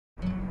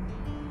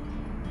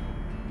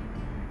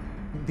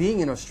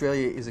Being in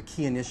Australia is a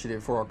key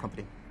initiative for our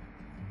company.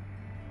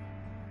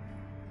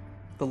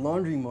 The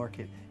laundry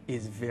market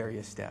is very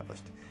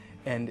established,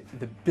 and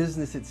the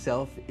business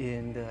itself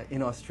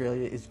in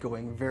Australia is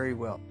going very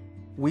well.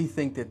 We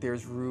think that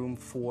there's room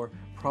for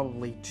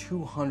probably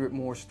 200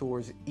 more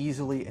stores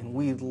easily, and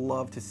we'd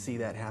love to see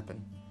that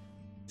happen.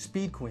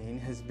 Speed Queen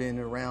has been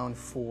around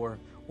for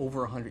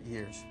over 100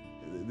 years.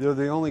 They're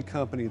the only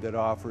company that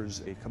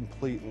offers a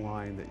complete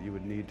line that you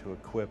would need to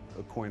equip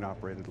a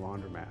coin-operated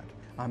laundromat.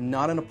 I'm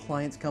not an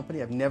appliance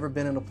company. I've never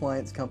been an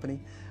appliance company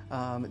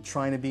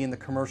trying to be in the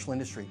commercial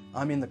industry.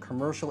 I'm in the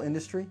commercial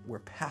industry. We're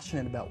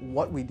passionate about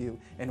what we do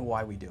and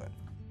why we do it.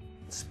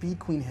 Speed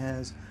Queen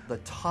has the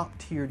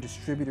top-tier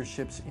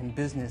distributorships in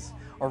business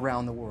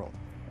around the world.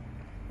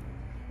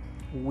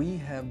 We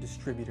have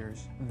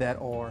distributors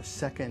that are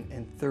second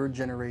and third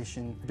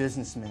generation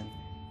businessmen.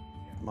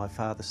 My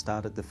father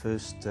started the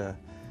first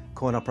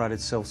coin-operated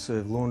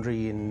self-serve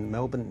laundry in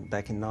Melbourne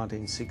back in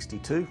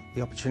 1962.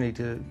 The opportunity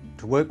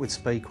to work with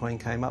Speed Queen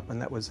came up,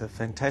 and that was a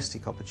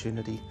fantastic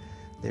opportunity.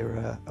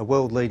 They're a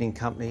world-leading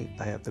company.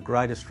 They have the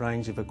greatest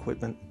range of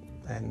equipment,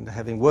 and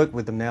having worked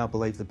with them now, I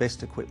believe the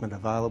best equipment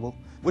available.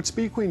 What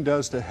Speed Queen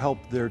does to help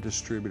their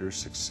distributors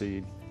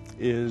succeed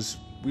is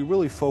we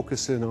really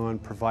focus in on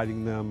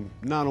providing them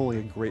not only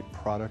a great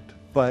product,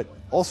 but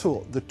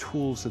also the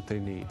tools that they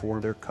need for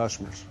their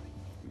customers.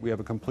 We have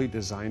a complete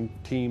design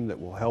team that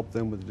will help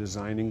them with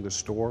designing the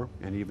store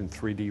and even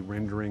 3D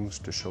renderings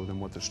to show them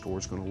what the store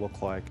is going to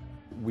look like.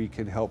 We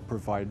can help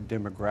provide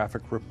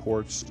demographic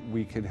reports.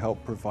 We can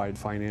help provide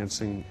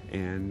financing,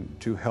 and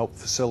to help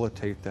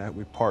facilitate that,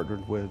 we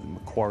partnered with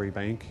Macquarie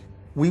Bank.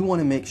 We want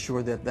to make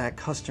sure that that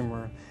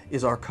customer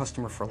is our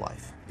customer for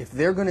life. If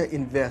they're going to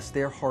invest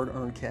their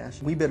hard-earned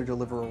cash, we better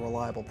deliver a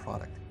reliable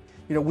product.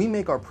 You know, we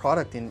make our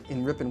product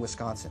in Ripon,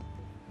 Wisconsin.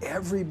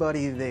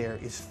 Everybody there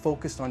is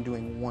focused on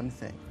doing one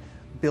thing: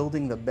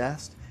 building the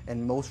best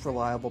and most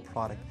reliable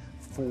product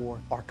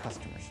for our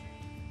customers.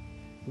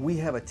 We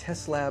have a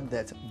test lab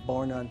that's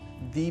bar none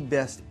the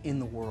best in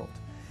the world.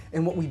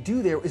 And what we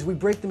do there is we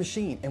break the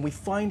machine and we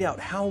find out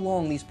how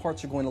long these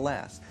parts are going to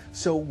last.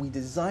 So we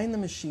design the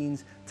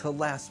machines to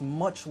last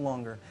much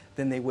longer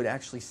than they would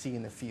actually see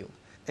in the field.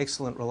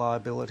 Excellent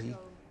reliability,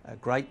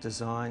 great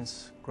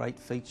designs, great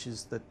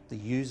features that the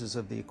users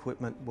of the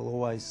equipment will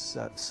always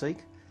seek.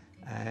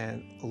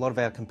 And a lot of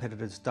our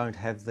competitors don't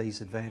have these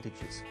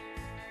advantages.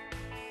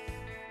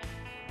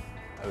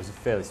 It was a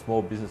fairly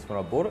small business when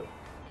I bought it,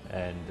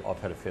 and I've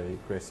had a fairly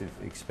aggressive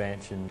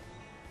expansion.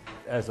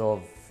 As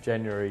of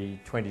January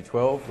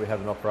 2012, we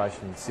have an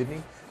operation in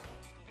Sydney.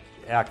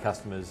 Our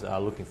customers are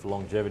looking for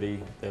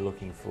longevity, they're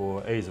looking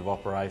for ease of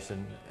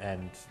operation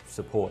and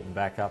support and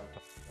backup.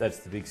 That's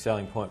the big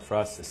selling point for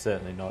us. There's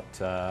certainly not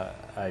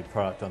a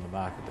product on the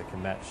market that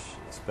can match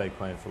Speed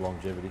Queen for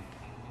longevity.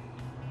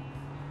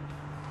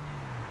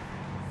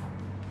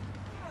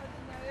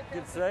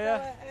 Good to see you.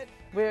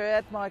 We're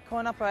at my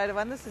coin operator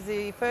one. This is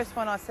the first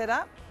one I set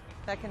up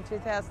back in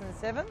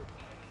 2007,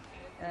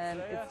 and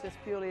it's just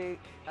purely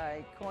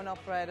a coin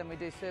operator, and we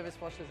do service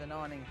washers and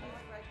ironing.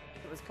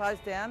 It was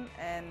closed down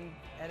and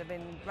it had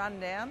been run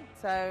down,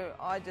 so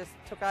I just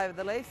took over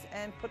the lease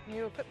and put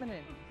new equipment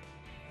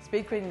in.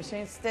 Speed Queen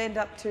machines stand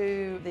up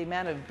to the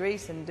amount of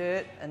grease and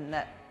dirt and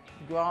that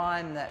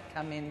grime that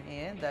come in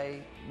here.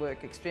 They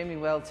work extremely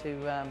well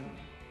to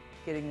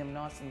getting them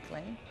nice and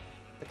clean.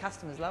 The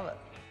customers love it.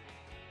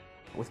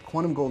 With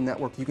Quantum Gold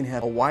Network, you can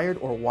have a wired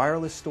or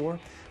wireless store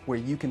where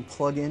you can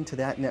plug into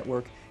that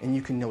network and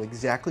you can know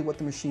exactly what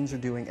the machines are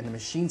doing, and the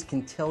machines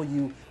can tell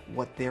you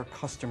what their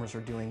customers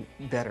are doing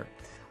better.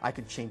 I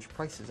could change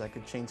prices, I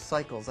could change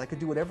cycles, I could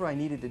do whatever I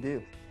needed to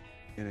do.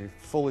 In a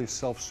fully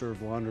self-serve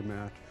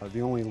laundromat,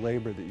 the only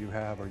labor that you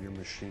have are your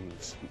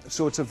machines.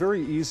 So it's a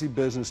very easy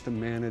business to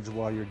manage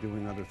while you're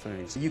doing other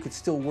things. You could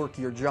still work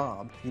your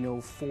job,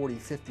 40,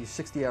 50,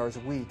 60 hours a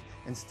week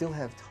and still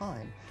have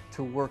time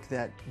to work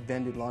that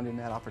vended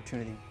laundromat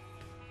opportunity.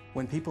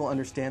 When people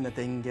understand that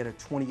they can get a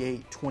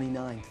 28,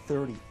 29,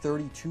 30,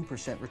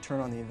 32% return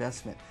on the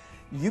investment,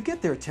 you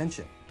get their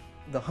attention.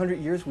 The 100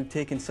 years we've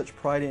taken such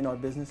pride in our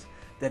business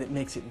that it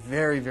makes it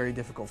very, very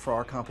difficult for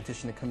our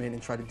competition to come in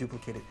and try to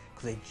duplicate it,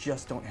 because they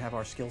just don't have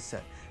our skill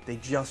set. They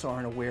just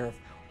aren't aware of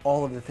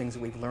all of the things that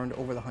we've learned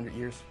over the 100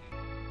 years.